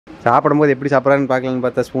சாப்பிடும்போது எப்படி சாப்பிட்றாருன்னு பார்க்கலான்னு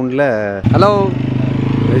பார்த்தா ஸ்பூனில் ஹலோ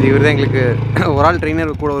இவர் தான் எங்களுக்கு ஒரு ஆள்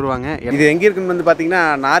ட்ரெயினர் கூட வருவாங்க. இது எங்கே இருக்குன்னு வந்து பார்த்தீங்கன்னா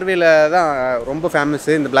நார்வேல தான் ரொம்ப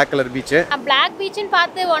ஃபேமஸ்ஸு இந்த பிளாக் கலர் பீச்சு. பிளாக் பீச்சுன்னு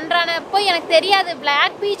பார்த்து ஒன்றானப்போ எனக்கு தெரியாது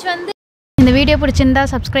பிளாக் பீச் வந்து. இந்த வீடியோ பிடிச்சிருந்தா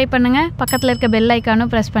சப்ஸ்கிரைப் பண்ணுங்கள், பக்கத்தில் இருக்க பெல்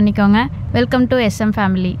ஐக்கானும் ப்ரெஸ் பண்ணிக்கோங்க. Welcome to SM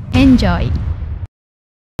family, enjoy.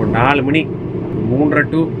 ஒரு 4 மணி 3:30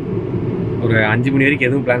 to ஒரு 5 மணி வரைக்கும்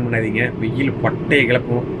எதுவும் பிளான் பண்ணாதீங்க. வெயில் பட்டையை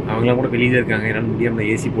கிளப்பும். அவங்களாம் கூட வெளியே இருக்காங்க. என்னால் முடியாமல்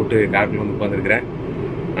ஏசி போட்டு காருக்குள்ள வந்து உட்காந்துருக்கிறேன்.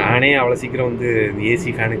 நானே அவ்வளோ சீக்கிரம் வந்து இந்த ஏசி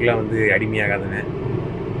ஃபேனுக்கெலாம் வந்து அடிமையாகாதுங்க.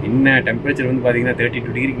 என்ன டெம்பரேச்சர் வந்து பார்த்தீங்கன்னா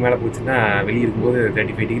 32 டிகிரிக்கு மேலே போச்சுன்னா வெளியே இருக்கும்போது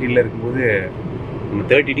 35 டிகிரியில் இருக்கும்போது நம்ம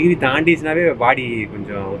 30 டிகிரி தாண்டிச்சுனாவே பாடி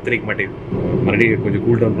கொஞ்சம் ஒத்துழைக்க மாட்டேங்குது. மறுபடியும் கொஞ்சம்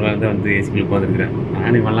கூல் டவுன் பண்ணலாம் தான் வந்து ஏசிக்குள்ள உட்காந்துருக்கிறேன்.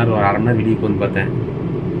 நானே வரலாறு ஒரு 1/2 மணி நேரம் வெளியே உட்காந்து பார்த்தேன்.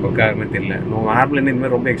 உட்காருமே தெரியல. நார்மல் என்ன இந்த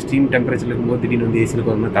மாதிரி ரொம்ப எக்ஸ்ட்ரீம் டெம்பரேச்சரில் இருக்கும்போது திடீர்னு வந்து ஏசியில்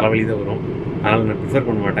உட்காந்து தலைவலி தான் வரும். அதனால் நான் ப்ரிஃபர்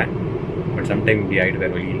பண்ண மாட்டேன். பட் சம்டைம் இப்படி ஆகிட்டு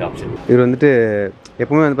வேறு வழி இல்லை ஆப்ஷன். இது வந்துட்டு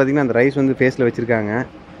எப்பவுமே வந்து பார்த்திங்கன்னா அந்த ரைஸ் வந்து ஃபேஸில் வச்சுருக்காங்க.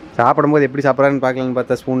 சாப்பிடும்போது எப்படி சாப்பிட்றாருன்னு பார்க்கலான்னு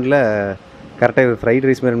பார்த்தா ஸ்பூனில் கரெக்டாக ஃப்ரைட்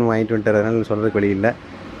ரைஸ் மாதிரி ஒன்று வாங்கிட்டு வந்துட்டார். அதனால சொல்கிறதுக்கு வழி இல்லை.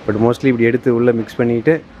 பட் மோஸ்ட்லி இப்படி எடுத்து உள்ளே மிக்ஸ்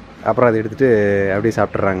பண்ணிவிட்டு அப்புறம் அதை எடுத்துகிட்டு அப்படியே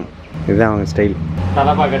சாப்பிட்றாங்க. இதுதான் அவங்க ஸ்டைல்.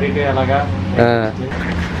 தலப்பா கட்டிட்டு அழகா.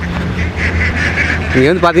 இங்கே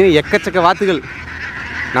வந்து பார்த்தீங்கன்னா எக்கச்சக்க வாத்துகள்.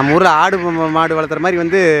 நம்ம ஊரில் ஆடு மாடு வளர்த்துற மாதிரி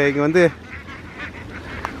வந்து இங்கே வந்து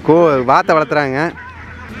வாத்தை வளர்த்துறாங்க.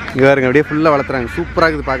 இங்கே பாருங்க அப்படியே ஃபுல்லாக வளர்த்துறாங்க. சூப்பராக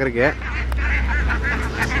இருக்குது பார்க்குறக்கு.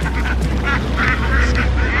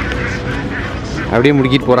 அப்படியே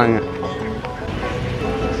முடிக்கிட்டு போகிறாங்க.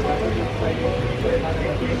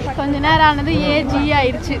 கொஞ்ச நேரம் ஆனது ஏஜி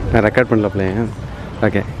ஆயிடுச்சு. நான் ரெக்கார்ட் பண்ணல.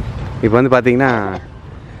 ஓகே, இப்போ வந்து பார்த்தீங்கன்னா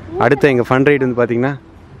அடுத்த எங்கள் ஃபன் ரைடு வந்து பார்த்தீங்கன்னா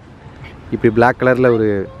இப்படி பிளாக் கலரில் ஒரு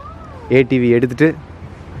ATV எடுத்துகிட்டு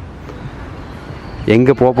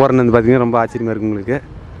எங்கே போகிறேன்னு வந்து பார்த்தீங்கன்னா ரொம்ப ஆச்சரியமாக இருக்கும் உங்களுக்கு.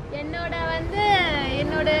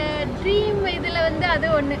 என்னோட ட்ரீம் இதில் வந்து அது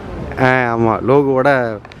ஒன்று. ஆமாம், லோகோவோட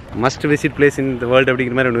must visit place in the world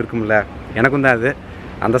அப்படிங்கிற மாதிரி ஒன்று இருக்கும்ல. எனக்கும் தான் அது.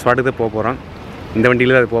 அந்த ஸ்பாட்டுக்கு தான் போக போகிறோம். இந்த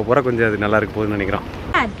வண்டியில் தான் அது போக போகிறோம். கொஞ்சம் அது நல்லா இருக்க போகுதுன்னு நினைக்கிறோம்.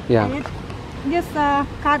 Just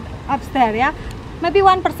card upstairs, yeah. Maybe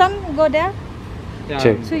one person go there.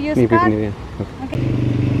 சரி, So you நீ start. ஓகே.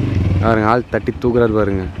 பாருங்க ஆள் தட்டி தூக்குறாரு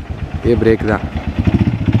பாருங்க. பிரேக் தான்.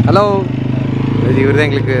 ஹலோ, இவர் தான்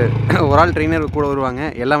எங்களுக்கு ஒரு ஆள் ட்ரெயினர் கூட வருவாங்க.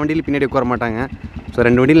 எல்லா வண்டியிலும் பின்னாடி உட்கார மாட்டாங்க. ஸோ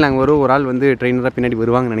 2 வண்டியில் நாங்கள் வருவோம். ஒரு ஆள் வந்து ட்ரெயினராக பின்னாடி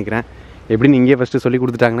வருவாங்கன்னு நினைக்கிறேன். எப்படின்னு இங்கேயே ஃபஸ்ட்டு சொல்லி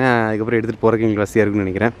கொடுத்துட்டாங்கன்னா அதுக்கப்புறம் எடுத்துகிட்டு போகிறதுக்கு எங்களுக்கு வசதியாக இருக்குன்னு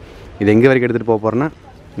நினைக்கிறேன். இது எங்கே வரைக்கும் எடுத்துகிட்டு போக போகிறோன்னா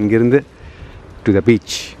இங்கேருந்து டு த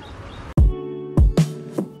பீச்.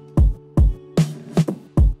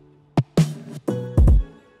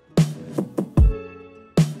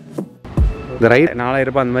 இந்த ரைட் 4000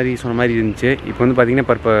 ரூபாய் அந்த மாதிரி சொன்ன மாதிரி இருந்துச்சு. இப்போ வந்து பார்த்திங்கன்னா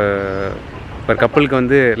பர் கப்பலுக்கு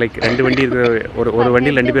வந்து லைக் 2 வண்டி இருக்கிற ஒரு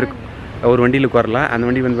வண்டியில் 2 பேருக்கு ஒரு வண்டியில் உட்காரலாம். அந்த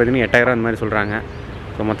வண்டி வந்து பார்த்திங்கன்னா 8000 அந்த மாதிரி சொல்கிறாங்க.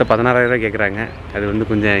 ஸோ மொத்தம் 16000 கேட்குறாங்க. அது வந்து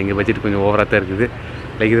கொஞ்சம் எங்கள் பட்ஜெட் கொஞ்சம் ஓவராக தான் இருக்குது.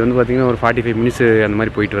 லைக் இது வந்து பார்த்திங்கன்னா ஒரு 45 மினிட்ஸ் அந்த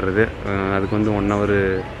மாதிரி போயிட்டு வர்றது. அதுக்கு வந்து 1 hour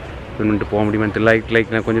பண்ணிட்டு போக முடியுமான்ட்டு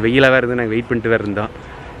லைக் நான் கொஞ்சம் வெயிலாக வேறு நாங்கள் வெயிட் பண்ணிட்டு வேறு இருந்தோம்.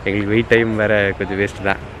 எங்களுக்கு வெயிட் டைம் வேறு கொஞ்சம் வேஸ்ட்டு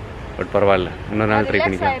தான். பட் பரவாயில்ல, இன்னொரு நாள் ட்ரை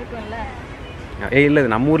பண்ணிக்கலாம். இல்லை,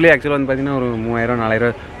 நம்ம ஊர்லேயே ஆக்சுவலாக வந்து பார்த்திங்கன்னா ஒரு 3000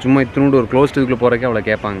 4000 சும்மா இத்தினோண்டு ஒரு க்ளோஸ் இதுக்குள்ளே போகிறக்கே அவ்வளோ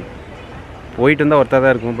கேட்பாங்க. போயிட்டு வந்தால் ஒருத்தர்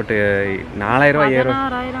தான் இருக்கும். பட்டு 4000 ரூபா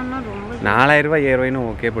 4000 ரூபா 7000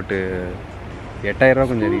 ஓகே. பட்டு 8000 ரூபா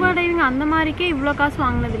கொஞ்சம் அதிகம். அந்த மாதிரிக்கே இவ்வளோ காசு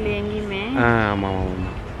வாங்கினது இல்லை எங்கேயுமே. ஆமாம்.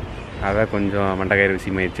 அதான் கொஞ்சம் மண்டகாயிரம்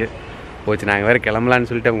விஷயமாயிடுச்சு போச்சு. நாங்கள் வேறு கிளம்பலான்னு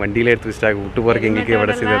சொல்லிட்டு அவங்க வண்டியில் எடுத்து வச்சுட்டாங்க. விட்டு போகிறக்கு எங்களுக்கே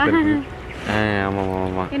விட செய்தாக இருக்குது.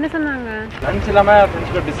 ஆமாம். என்ன சொன்னாங்க? லஞ்ச் இல்லாமல்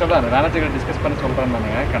ஃப்ரெண்ட்ஸ்க்கு டிஸ்டர்ப் தான். மேனேஜர் டிஸ்கஸ் பண்ணி சொல்கிறேன்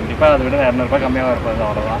நாங்கள். கண்டிப்பாக அதை விட 200 ரூபாய் கம்மியாக இருப்பது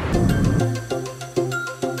அவ்வளோதான்.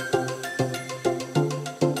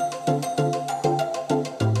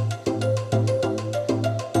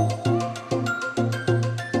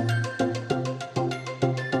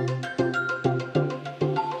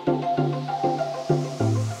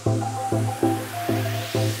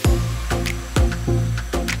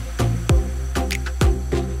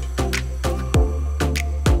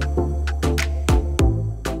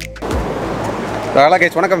 ஹலோ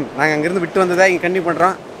கைஸ், வணக்கம். நாங்கள் அங்கேருந்து விட்டு வந்ததை இங்கே கண்டினியூ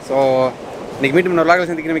பண்ணுறோம். ஸோ இன்றைக்கி மீண்டும் இன்னொரு விளாகில்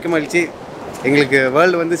சந்திக்கிற மிக்க மகிழ்ச்சி. எங்களுக்கு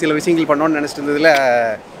வேர்ல்டு வந்து சில விஷயங்கள் பண்ணோன்னு நினச்சிட்டு இருந்ததில்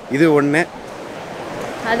இது ஒன்று.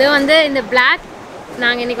 அது வந்து இந்த பிளாக்,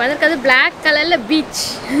 நாங்கள் இன்றைக்கி வந்திருக்கிறது பிளாக் கலரில் பீச்.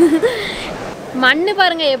 மண்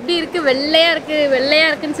பாருங்கள் எப்படி இருக்குது,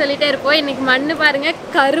 வெள்ளையாக இருக்குன்னு சொல்லிட்டே இருப்போம். இன்றைக்கி மண் பாருங்கள்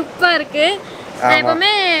கருப்பாக இருக்குது. நான்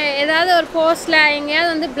எப்போவுமே ஏதாவது ஒரு போஸ்டில்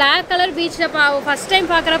எங்கேயாவது வந்து பிளாக் கலர் பீச்சில் ஃபஸ்ட்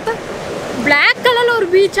டைம் பார்க்குறப்ப பிளாக் கலரில் ஒரு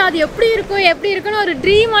பீச் அது எப்படி இருக்குன்னு ஒரு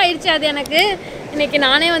ட்ரீம் ஆயிடுச்சு அது எனக்கு. இன்றைக்கி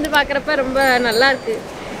நானே வந்து பார்க்குறப்ப ரொம்ப நல்லா இருக்குது.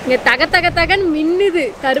 இங்கே தகன்னு மின்னுது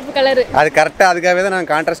கருப்பு கலரு. அது கரெக்டாக அதுக்காகவே தான்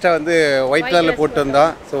நாங்கள் கான்ட்ராஸ்ட்டாக வந்து ஒயிட் கலரில் போட்டு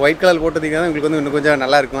வந்தோம். ஸோ ஒயிட் கலர் போட்டதுக்கு தான் உங்களுக்கு வந்து இன்னும் கொஞ்சம்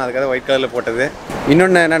நல்லாயிருக்கும். அதுக்காக ஒயிட் கலரில் போட்டது.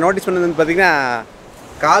 இன்னொன்று நான் நோட்டீஸ் பண்ணது வந்து பார்த்திங்கன்னா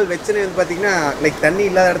கால் வச்சுன்னு வந்து பார்த்திங்கன்னா லைக் தண்ணி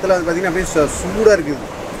இல்லாத இடத்துல வந்து பார்த்திங்கன்னா அப்படியே சூடாக இருக்குது.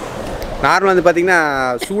 நார்மலாக வந்து பார்த்திங்கன்னா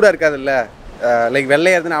சூடாக இருக்காதுல்ல, லைக்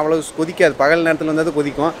வெள்ளையாக இருந்துன்னா அவ்வளோ கொதிக்காது. பகல் நேரத்தில் வந்து அது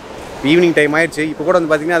கொதிக்கும். ஈவினிங் டைம் ஆயிடுச்சு. இப்போ கூட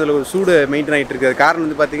வந்து பார்த்திங்கன்னா அதில் ஒரு சூடு மெயின்டைன் ஆகிட்டு இருக்குது. காரணம்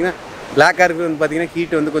வந்து பார்த்திங்கன்னா பிளாக்காக இருக்குது வந்து பார்த்திங்கன்னா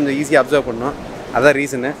ஹீட் வந்து கொஞ்சம் ஈஸியாக அப்சர்வ் பண்ணணும். அதான்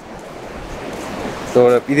ரீசனு. ஸோ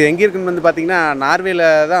இது எங்கே இருக்குன்னு வந்து பார்த்திங்கன்னா நார்வேல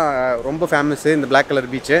தான் ரொம்ப ஃபேமஸ்ஸு இந்த பிளாக்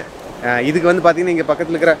கலர் பீச்சு. இதுக்கு வந்து பார்த்திங்கன்னா இங்கே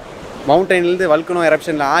பக்கத்தில் இருக்கிற மவுண்டன்லேருந்து வல்கனோ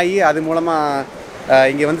எரப்ஷனில் ஆகி அது மூலமாக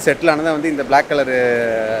இங்கே வந்து செட்டில் ஆனதான் வந்து இந்த பிளாக் கலரு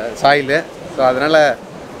சாயிலு. ஸோ அதனால்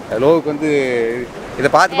லோவுக்கு வந்து இதை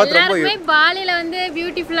பார்த்து ரொம்ப பாலியில் வந்து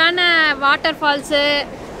பியூட்டிஃபுல்லான வாட்டர் ஃபால்ஸு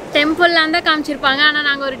டெம்பிள்லாம் தான் காமிச்சிருப்பாங்க. ஆனால்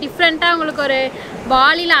நாங்கள் ஒரு டிஃப்ரெண்ட்டாக உங்களுக்கு ஒரு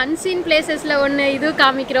பாலியில் அன்சீன் பிளேசஸில் ஒன்று இது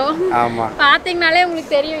காமிக்கிறோம். ஆமாம், பார்த்தீங்கனாலே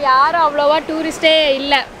உங்களுக்கு தெரியும் யாரும் அவ்வளோவா டூரிஸ்டே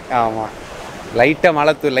இல்லை. ஆமாம், லைட்டாக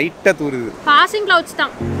மழை லைட்டாக தூருது. பாசிங் க்ளவுட்ஸ்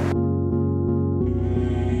தான்.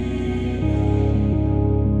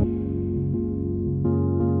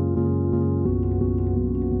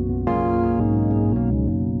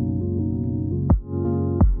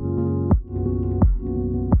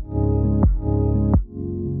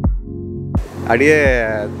 அப்படியே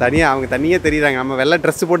தனியாக அவங்க தனியாக தெரியுறாங்க. நம்ம வெள்ளை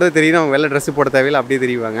ட்ரெஸ்ஸு போட்டது தெரியும், அவங்க வெள்ளை ட்ரெஸ்ஸு போட தேவையில்லை, அப்படியே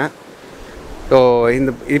தெரியுவாங்க. ஸோ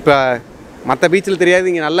இப்போ மற்ற பீச்சில் தெரியாது,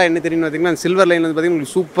 இங்கே நல்லா என்ன தெரியும்னு பார்த்திங்கன்னா சில்வர் லைன் வந்து பார்த்திங்கன்னா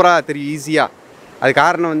உங்களுக்கு சூப்பராக தெரியும் ஈஸியாக. அது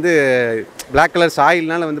காரணம் வந்து பிளாக் கலர்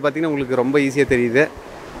சாயில்னால வந்து பார்த்திங்கன்னா உங்களுக்கு ரொம்ப ஈஸியாக தெரியுது.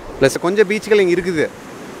 ப்ளஸ் கொஞ்சம் பீச்சுகள் இங்கே இருக்குது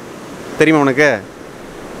தெரியுமா உனக்கு.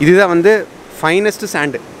 இதுதான் வந்து ஃபைனஸ்ட்டு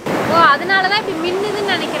சாண்டு. அதனால தான் இப்படி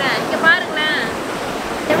மின்னுதுன்னு நினைக்கிறேன். இங்கே பாருங்களேன்,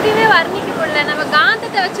 எப்படியுமே வர்ணிக்க முடியல. நம்ம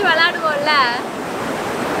காந்தத்தை வச்சு விளையாடுவோம்ல,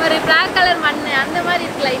 ஒரு பிளாக் கலர் மண் அந்த மாதிரி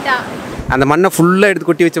இருக்கு லைட்டா. அந்த மண்ணை ஃபுல்லாக எடுத்து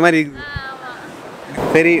கொட்டி வச்ச மாதிரி இருக்குது.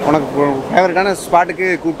 சரி, உனக்கு ஃபேவரட்டான ஸ்பாட்டுக்கு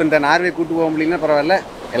கூப்பிட்டு வந்துட்டேன். நார்வே கூப்பிட்டு போக முடியலன்னா பரவாயில்ல,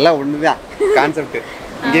 எல்லாம் ஒன்று தான் கான்செப்ட்.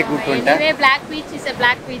 இங்கே கூப்பிட்டு வந்துட்டேன். Black beach is a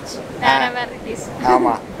black beach wherever it is.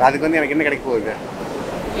 ஆமாம், அதுக்கு வந்து எனக்கு என்ன கிடைக்க போகுது?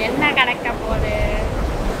 என்ன கிடைக்க போகுது?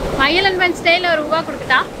 மயிலன்பன் ஸ்டைலில் ஒரு ரூபா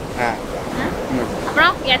கொடுத்துட்டா,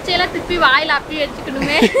 அப்புறம் எச்சையெல்லாம் திருப்பி வாயில் அப்படி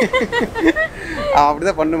வச்சுக்கணுமே.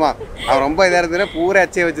 அப்படிதான் பண்ணுமா. அவன் ரொம்ப இதாக இருந்ததுன்னா பூரா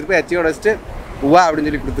எச்சையை வச்சிருப்பேன், எச்சையோட வச்சுட்டு உவா அப்படின்னு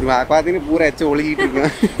சொல்லி கொடுத்துருவான். பார்த்தீங்கன்னா பூரா எச்சை ஒழுகிட்டு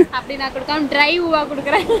இருக்கேன். அப்படி நான் கொடுக்காம ட்ரை உவா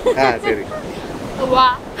கொடுக்குறேன். சரி, உவா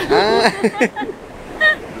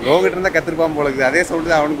லோகிட்ட இருந்தால் கத்திருப்பான் போல இருக்குது. அதே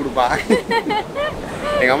சொல்லிட்டு தான் அவனுக்கு கொடுப்பான்.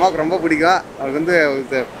 எங்கள் அம்மாவுக்கு ரொம்ப பிடிக்கும். அவனுக்கு வந்து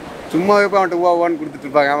சும்மாவே போய் அவன்கிட்ட உவான்னு கொடுத்துட்டு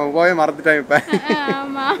இருப்பாங்க. அவன் உவாவே மறந்துட்டான் இப்போ.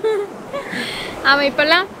 ஆமாம், அவன்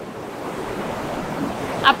இப்பெல்லாம்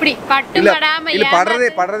அப்படி பட்டு படாம இல்ல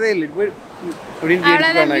படுறதே இல்ல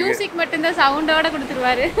அப்படின்னு மியூசிக் மட்டும் தான் சவுண்டோட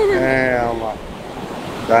கொடுத்துருவாரு. ஆமா,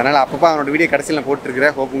 அதனால அப்பப்போ அவனோட வீடியோ கடைசியில் நான்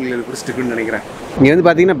போட்டுருக்கிறேன். ஹோப் உங்களுக்கு பிடிச்சிருக்குன்னு நினைக்கிறேன். இங்கே வந்து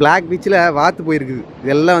பார்த்தீங்கன்னா பிளாக் பீச்சில் வாத்து போயிருக்குது.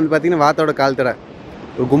 இதெல்லாம் வந்து பார்த்தீங்கன்னா வாத்தோட கால் தடை.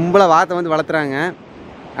 ஒரு கும்பலாக வாத்தை வந்து வளர்த்துறாங்க.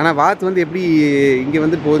 ஆனால் வாத்து வந்து எப்படி இங்கே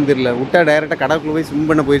வந்து போகுதுன்னு தெரியல. விட்டா டைரெக்டாக கடலுக்குள்ளே போய் ஸ்விம்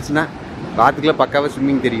பண்ண போயிடுச்சுன்னா வாத்துக்குள்ளே பக்காவாக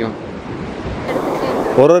ஸ்விம்மிங் தெரியும்.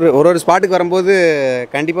 ஒரு ஸ்பாட்டுக்கு வரும்போது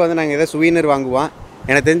கண்டிப்பாக வந்து நாங்கள் எதாவது சுவீனர் வாங்குவோம்.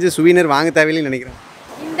 எனக்கு தெரிஞ்சு சுவீனர் வாங்க தேவையில்லைன்னு நினைக்கிறேன்.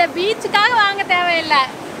 இந்த பீச்சுக்காக வாங்க தேவையில்லை.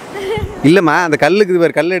 இல்லைம்மா, அந்த கல்லுக்கு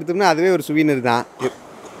வேறு கல் எடுத்தோம்னா அதுவே ஒரு சுவீனர் தான்.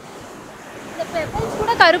 இந்த பெப்பல்ஸ்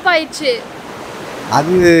கூட கருப்பாயிடுச்சு.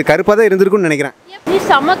 அது கருப்பாக தான் இருந்திருக்குன்னு நினைக்கிறேன். நீ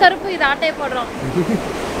செம்ம கருப்பு. இது ஆட்டையை போடுறோம்.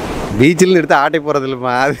 பீச்சில் எடுத்து ஆட்டை போகிறது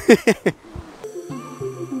இல்லைம்மா. அது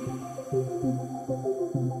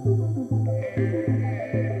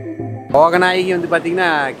போகநாயகி வந்து பார்த்தீங்கன்னா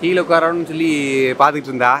கீழே உட்காரணும்னு சொல்லி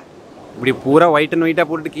பார்த்துக்கிட்டு இருந்தா. இப்படி பூரா ஒயிட் அண்ட் ஒயிட்டாக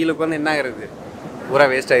போட்டுட்டு கீழே உட்காந்து என்ன ஆகிறது, பூரா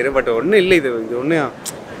வேஸ்ட் ஆகிடும். பட் ஒன்றும் இல்லை, இது ஒன்றும்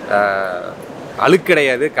அழுக்கு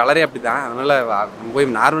கிடையாது, கலரே அப்படி தான். அதனால் போய்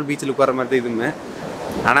நார்மல் பீச்சில் உட்கார மாதிரி தான் இதுவுமே.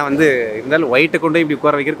 ஆனால் வந்து இருந்தாலும் ஒயிட்டை கொண்டு போய் இப்படி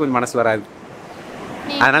உட்கார வைக்கிறது கொஞ்சம் மனசு வராது.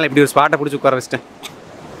 அதனால் இப்படி ஒரு ஸ்பாட்டை பிடிச்சி உட்கார வச்சிட்டேன்.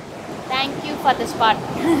 Thank you for the spot.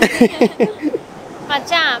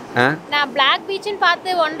 மச்சான், நான் பிளாக் பீச்னு பார்த்து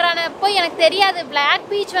ஒன்றானப்போ எனக்கு தெரியாது பிளாக்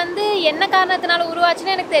பீச் வந்து என்ன காரணத்தினால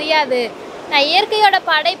உருவாச்சுன்னு எனக்கு தெரியாது. நான் இயற்கையோட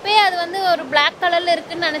படைப்பே அது வந்து ஒரு பிளாக் கலர்ல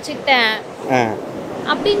இருக்குன்னு நினச்சிக்கிட்டேன்.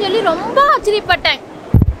 அப்படின்னு சொல்லி ரொம்ப ஆச்சரியப்பட்டேன்.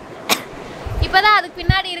 இப்போதான் அதுக்கு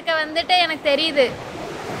பின்னாடி இருக்க வந்துட்டு எனக்கு தெரியுது.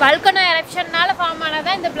 வல்கனோ எரப்ஷன்னால ஃபார்ம்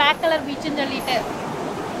ஆனதான் இந்த பிளாக் கலர் பீச்சுன்னு சொல்லிட்டு.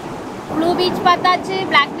 ப்ளூ பீச் பார்த்தாச்சு,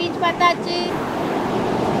 பிளாக் பீச் பார்த்தாச்சு.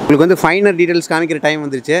 உங்களுக்கு வந்து ஃபைனர் டீட்டெயில்ஸ் காமிக்கிற டைம்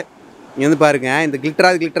வந்துருச்சு. இங்கே வந்து பாருங்கள், இந்த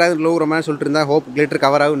கிளிட்டராது லோ ரொம்ப சொல்லிட்டு இருந்தால் ஹோப் கிளிட்டர்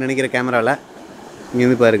கவர் ஆகும்னு நினைக்கிற கேமராவில். இங்கே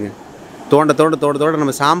வந்து பாருங்கள், தோண்ட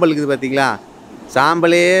நம்ம சாம்பல் இருக்குது பார்த்தீங்களா,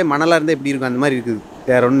 சாம்பலே மணலாக இருந்தால் எப்படி இருக்கும் அந்த மாதிரி இருக்குது.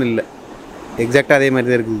 வேறு ஒன்றும் இல்லை, எக்ஸாக்டாக அதே மாதிரி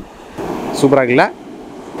தான் இருக்குது. சூப்பராக இருக்குல்ல.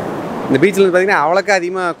 இந்த பீச்சில் வந்து பார்த்திங்கன்னா அவ்வளோக்கா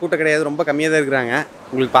அதிகமாக கூட்டம் கிடையாது, ரொம்ப கம்மியாக தான் இருக்கிறாங்க.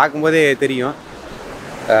 உங்களுக்கு பார்க்கும்போதே தெரியும்.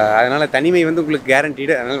 அதனால் தனிமை வந்து உங்களுக்கு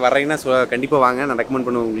கேரண்டீடு. அதனால் வர்றீங்கன்னா கண்டிப்பாக வாங்க, நான் ரெக்கமெண்ட்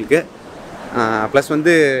பண்ணுவேன் உங்களுக்கு. ப்ளஸ்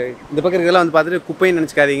வந்து இந்த பக்கம் இருக்கிறதெல்லாம் வந்து பார்த்துட்டு குப்பைன்னு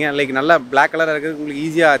நினச்சிக்காதீங்க. லைக் நல்லா பிளாக் கலராக இருக்கிறது உங்களுக்கு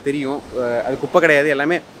ஈஸியாக தெரியும். அது குப்பை கிடையாது,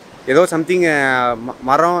 எல்லாமே ஏதோ சம்திங்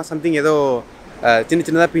மரம் சம்திங் ஏதோ சின்ன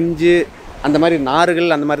சின்னதாக பிஞ்சு அந்த மாதிரி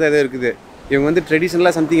நார்கள் அந்த மாதிரி தான் ஏதோ இருக்குது. இவங்க வந்து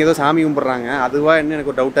ட்ரெடிஷ்னலாக சம்திங் ஏதோ சாமி கும்பிட்றாங்க, அதுவாக என்ன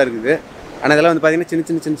எனக்கு ஒரு டவுட்டாக இருக்குது. ஆனால் இதெல்லாம் வந்து பார்த்திங்கன்னா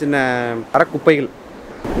சின்ன சின்ன மரக்குப்பைகள்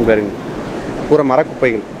பாருங்க, பூரா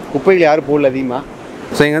மரக்குப்பைகள். குப்பைகள் யாரும் போடல அதிகமாக.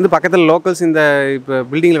 ஸோ இங்கே வந்து பக்கத்தில் லோக்கல்ஸ் இந்த இப்போ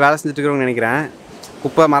பில்டிங்கில் வேலை செஞ்சுட்டு இருக்கிறவங்க நினைக்கிறேன்.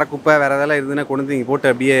 குப்பை மரக்குப்பை வேறு எதெல்லாம் இருந்ததுன்னா கொண்டு வந்து இங்கே போட்டு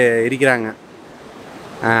அப்படியே எரிக்கிறாங்க.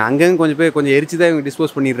 அங்கங்கே கொஞ்சம் பேர் கொஞ்சம் எரிச்சு தான் இவங்க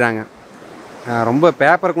டிஸ்போஸ் பண்ணிடுறாங்க. ரொம்ப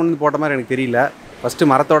பேப்பரை கொண்டு வந்து போட்ட மாதிரி எனக்கு தெரியல. ஃபஸ்ட்டு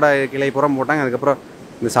மரத்தோட கிளை புறம் போட்டாங்க, அதுக்கப்புறம்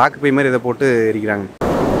இந்த சாக்கு பை மாதிரி இதை போட்டு எரிக்கிறாங்க.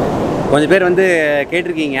 கொஞ்சம் பேர் வந்து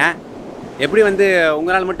கேட்டிருக்கீங்க, எப்படி வந்து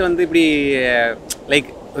உங்களால் மட்டும் வந்து இப்படி லைக்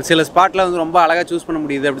சில ஸ்பாட்டில் வந்து ரொம்ப அழகாக சூஸ் பண்ண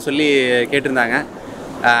முடியுது அப்படி சொல்லி கேட்டிருந்தாங்க.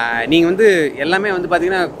 நீங்கள் வந்து எல்லாமே வந்து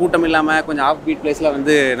பார்த்திங்கன்னா கூட்டம் இல்லாமல் கொஞ்சம் ஆஃப் பீட் பிளேஸில்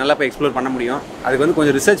வந்து நல்லா போய் எக்ஸ்ப்ளோர் பண்ண முடியும். அதுக்கு வந்து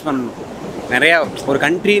கொஞ்சம் ரிசர்ச் பண்ணணும். நிறையா ஒரு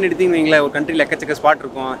கண்ட்ரின்னு எடுத்திங்கன்னா ஒரு கண்ட்ரியில் எக்கச்சக்க ஸ்பாட்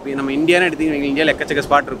இருக்கும். நம்ம இந்தியான்னு எடுத்திங்கன்னா இந்தியாவில் எக்கச்சக்க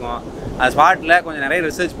ஸ்பாட் இருக்கும். அந்த ஸ்பாட்டில் கொஞ்சம் நிறைய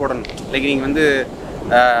ரிசர்ச் போடணும். லைக் நீங்கள் வந்து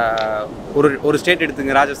ஒரு ஸ்டேட்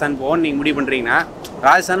எடுத்துங்க, ராஜஸ்தான் போகணும்னு நீங்கள் முடிவு பண்ணுறீங்கன்னா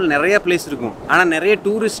ராஜஸ்தானில் நிறைய பிளேஸ் இருக்கும். ஆனால் நிறைய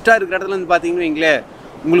டூரிஸ்ட்டாக இருக்கிற இடத்துல வந்து பார்த்தீங்கன்னு வைங்களேன்,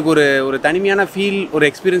 உங்களுக்கு ஒரு தனிமையான ஃபீல், ஒரு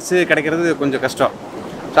எக்ஸ்பீரியன்ஸு கிடைக்கிறது கொஞ்சம் கஷ்டம்.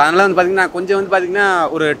 ஸோ அதனால் வந்து பார்த்திங்கன்னா கொஞ்சம் வந்து பார்த்திங்கன்னா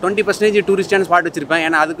ஒரு 20% டூரிஸ்டான ஸ்பாட் வச்சுருப்பேன்.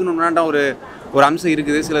 ஏன்னா அதுக்குன்னு முன்னாடி ஒரு அம்சம்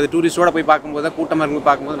இருக்குது. சிலது டூரிஸ்ட்டோடு போய் பார்க்கும்போது தான், கூட்டமாக இருக்கும்போது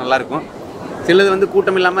பார்க்கும்போது நல்லாயிருக்கும். சிலது வந்து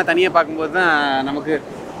கூட்டம் இல்லாமல் தனியாக பார்க்கும்போது தான்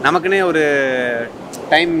நமக்குன்னே ஒரு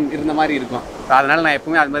டைம் இருந்த மாதிரி இருக்கும். ஸோ அதனால் நான்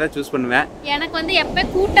எப்பவுமே அது மாதிரி தான் சூஸ் பண்ணுவேன். எனக்கு வந்து எப்போ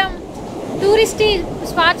கூட்டம் டூரிஸ்டி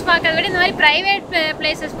ஸ்பாட்ஸ் பார்க்கறத விட இந்த மாதிரி ப்ரைவேட்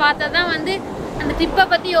பிளேசஸ் பார்த்தா தான் வந்து அந்த ட்ரிப்பை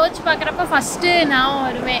பற்றி யோசிச்சு பார்க்குறப்ப ஃபஸ்ட்டு நான்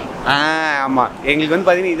வருவேன். ஆமாம், எங்களுக்கு வந்து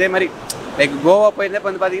பார்த்திங்கன்னா இதே மாதிரி லைக் கோவா போயிருந்தப்போ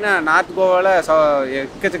வந்து பார்த்திங்கன்னா நார்த் கோவாவில்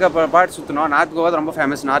எக்கச்சக்க பாட்டு சுற்றணும். நார்த் கோவா தான் ரொம்ப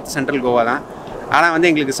ஃபேமஸ், நார்த் சென்ட்ரல் கோவா தான். ஆனால் வந்து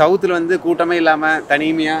எங்களுக்கு சவுத்தில் வந்து கூட்டமே இல்லாமல்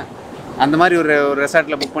தனிமையாக அந்த மாதிரி ஒரு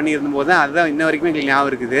ரெசார்ட்டில் புக் பண்ணி இருந்தபோது தான் அதுதான் இன்ன வரைக்கும் எங்களுக்கு ஞாபகம்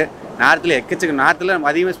இருக்குது. நார்த்தில் நார்த்தில் நம்ம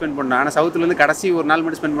அதிகமாக ஸ்பெண்ட் பண்ணோம். ஆனால் சவுத்தில் வந்து கடைசி ஒரு நாள்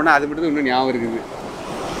மட்டும் ஸ்பெண்ட் பண்ணால் அது மட்டும் இன்னும் ஞாபகம் இருக்குது.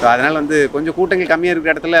 ஸோ அதனால் வந்து கொஞ்சம் கூட்டங்கள் கம்மியாக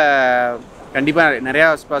இருக்கிற இடத்துல கண்டிப்பாக நிறையா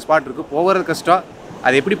ஸ்பாட் இருக்குது. போகிறது கஷ்டம்.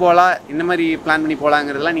 அது எப்படி போகலாம், இந்த மாதிரி பிளான் பண்ணி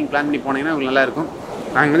போகலாங்கிறதெல்லாம் நீங்கள் பிளான் பண்ணி போனீங்கன்னா உங்களுக்கு நல்லாயிருக்கும்.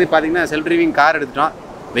 நாங்கள் வந்து பார்த்திங்கன்னா செல்ஃப் டிரைவிங் கார் எடுத்துட்டோம்.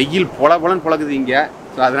 வெயில் பொலன்னு பொழக்குது இங்கே.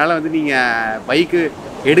 ஸோ அதனால் வந்து நீங்கள் பைக்கு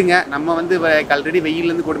எடுங்க. நம்ம வந்து ஆல்ரெடி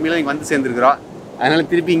வெயிலேருந்து கொடுமையில இங்கே வந்து சேர்ந்துருக்குறோம். அதனால்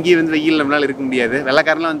திருப்பி இங்கேயே வந்து வெயில் நம்மளால் இருக்க முடியாது.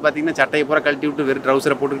 வெள்ளைக்காரெலாம் வந்து பார்த்திங்கன்னா சட்டையை பூரா கழட்டி விட்டு வெறும்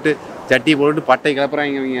ட்ரௌசரை போட்டுக்கிட்டு சட்டியை போட்டுட்டு பட்டை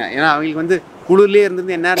கிளப்புறாங்க அவங்க. ஏன்னா அவங்களுக்கு வந்து குளிர்லேயே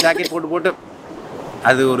இருந்து என்ன ஜாக்கெட் போட்டு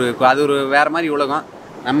அது ஒரு வேறு மாதிரி உலகம்.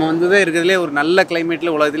 நம்ம வந்து தான் இருக்கிறதுலே ஒரு நல்ல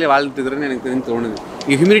கிளைமேட்டில் உலகத்திலே வாழ்ந்துட்டு இருக்கிறேன்னு எனக்கு தெரிஞ்சு தோணுது.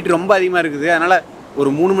 இங்கே ஹியூமிடிட்டி ரொம்ப அதிகமாக இருக்குது. அதனால் ஒரு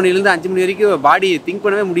 3 மணிலேருந்து 5 மணி வரைக்கும் பாடி திங்க்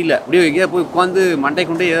பண்ணவே முடியல. அப்படியே எங்கேயா போய் உட்காந்து மண்டை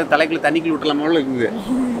கொண்டு ஏதாவது தலைக்குள்ள தண்ணிக்குள்ள விட்டுலாமோ இருக்குது.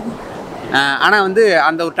 ஆனால் வந்து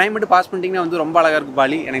அந்த ஒரு டைம் மட்டும் பாஸ் பண்ணிட்டீங்கன்னா வந்து ரொம்ப அழகாக இருக்கும்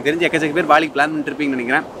பாலி. எனக்கு தெரிஞ்சு எக்கச்சக்க பேர் பாலிக்கு பிளான் பண்ணிட்டு இருப்பீங்கன்னு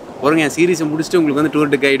நினைக்கிறேன். ஒருங்க என் சீரீஸை முடிச்சுட்டு உங்களுக்கு வந்து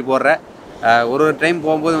டூர் கைடு போடுறேன். ஒரு டைம்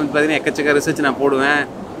போகும்போது வந்து பார்த்திங்கன்னா எக்கச்சக்க ரிசர்ச் நான் போடுவேன்.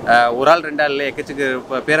 ஒரு ஆள் 2 ஆள் இல்லை,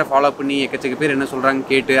 எக்கச்சக்க பேரை ஃபாலோ பண்ணி எக்கச்சக்க பேர் என்ன சொல்கிறாங்க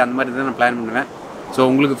கேட்டு அந்த மாதிரி தான் நான் பிளான் பண்ணுவேன். ஸோ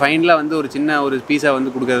உங்களுக்கு ஃபைனலாக வந்து ஒரு சின்ன ஒரு பீஸாக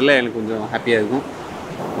வந்து கொடுக்கறதுல எனக்கு கொஞ்சம் ஹாப்பியாக இருக்கும்.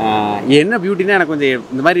 என்ன பியூட்டினா எனக்கு கொஞ்சம்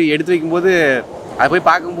இந்த மாதிரி எடுத்து வைக்கும்போது அதை போய்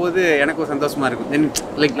பார்க்கும்போது எனக்கு ஒரு சந்தோஷமாக இருக்கும்.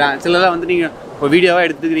 லைக் சிலலாம் வந்து நீங்கள் இப்போ வீடியோவாக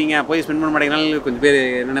எடுத்துக்கிறீங்க போய் ஸ்பெண்ட் பண்ண மாட்டேங்கனாலும் கொஞ்சம் பேர்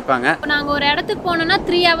நினைப்பாங்க. இப்போ நாங்கள் ஒரு இடத்துக்கு போனோன்னா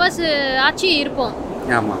 3 hours ஆச்சு இருப்போம்.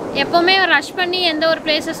 ஆமாம், எப்போவுமே ரஷ் பண்ணி எந்த ஒரு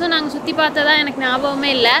பிளேசஸும் நாங்கள் சுற்றி பார்த்ததா எனக்கு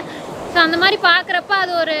ஞாபகமே இல்லை. ஸோ அந்த மாதிரி பார்க்குறப்ப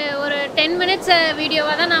அது ஒரு 10 minutes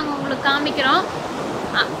வீடியோவாக தான் நாங்கள் உங்களுக்கு காமிக்கிறோம்.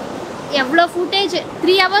 எவ்வளோ ஃபுட்டேஜ்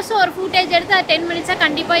 3 hours ஒரு ஃபுட்டேஜ் எடுத்து அது 10 minutes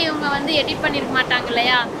கண்டிப்பாக இவங்க வந்து எடிட் பண்ணியிருக்க மாட்டாங்க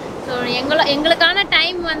இல்லையா. ஸோ எங்களுக்கான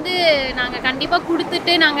டைம் வந்து நாங்கள் கண்டிப்பாக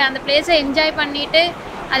கொடுத்துட்டு நாங்கள் அந்த பிளேஸை என்ஜாய் பண்ணிவிட்டு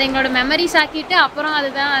அது எங்களோட மெமரிஸ் ஆக்கிட்டு அப்புறம்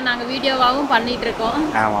அதுதான் நாங்கள் வீடியோவாகவும் பண்ணிகிட்ருக்கோம்.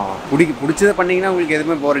 ஆமாம், பிடிச்சதை பண்ணிங்கன்னா உங்களுக்கு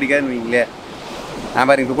எதுவுமே போர் அடிக்காதுன்னு வைங்களே. நான்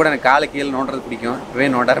பாருங்க இப்போ கூட எனக்கு காலை கீழே நோண்டுறது பிடிக்கும். இப்போவே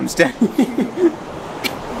நோண்ட ஆரம்பிச்சிட்டேன்.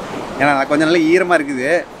 ஏன்னா நான் கொஞ்சம் நல்லா ஈரமாக இருக்குது.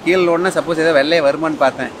 கீழே நோண்டினா சப்போஸ் ஏதோ வெள்ளையே வருமானு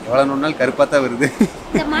பார்த்தேன். எவ்வளோ நோண்டினாலும் கருப்பாக தான் வருது.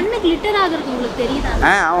 இந்த மண்ணு கிளிட்டர் ஆகுறது உங்களுக்கு தெரியுதா?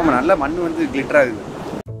 ஆமாம், நல்லா மண் வந்து கிளிட்டர் ஆகுது.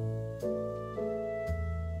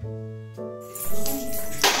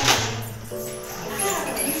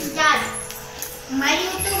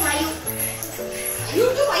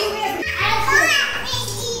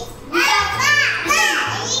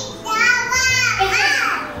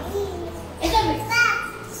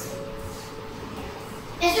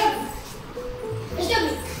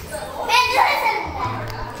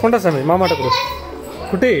 கொண்டா சாமி மாமாட்ட கொடு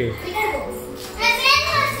குட்டி.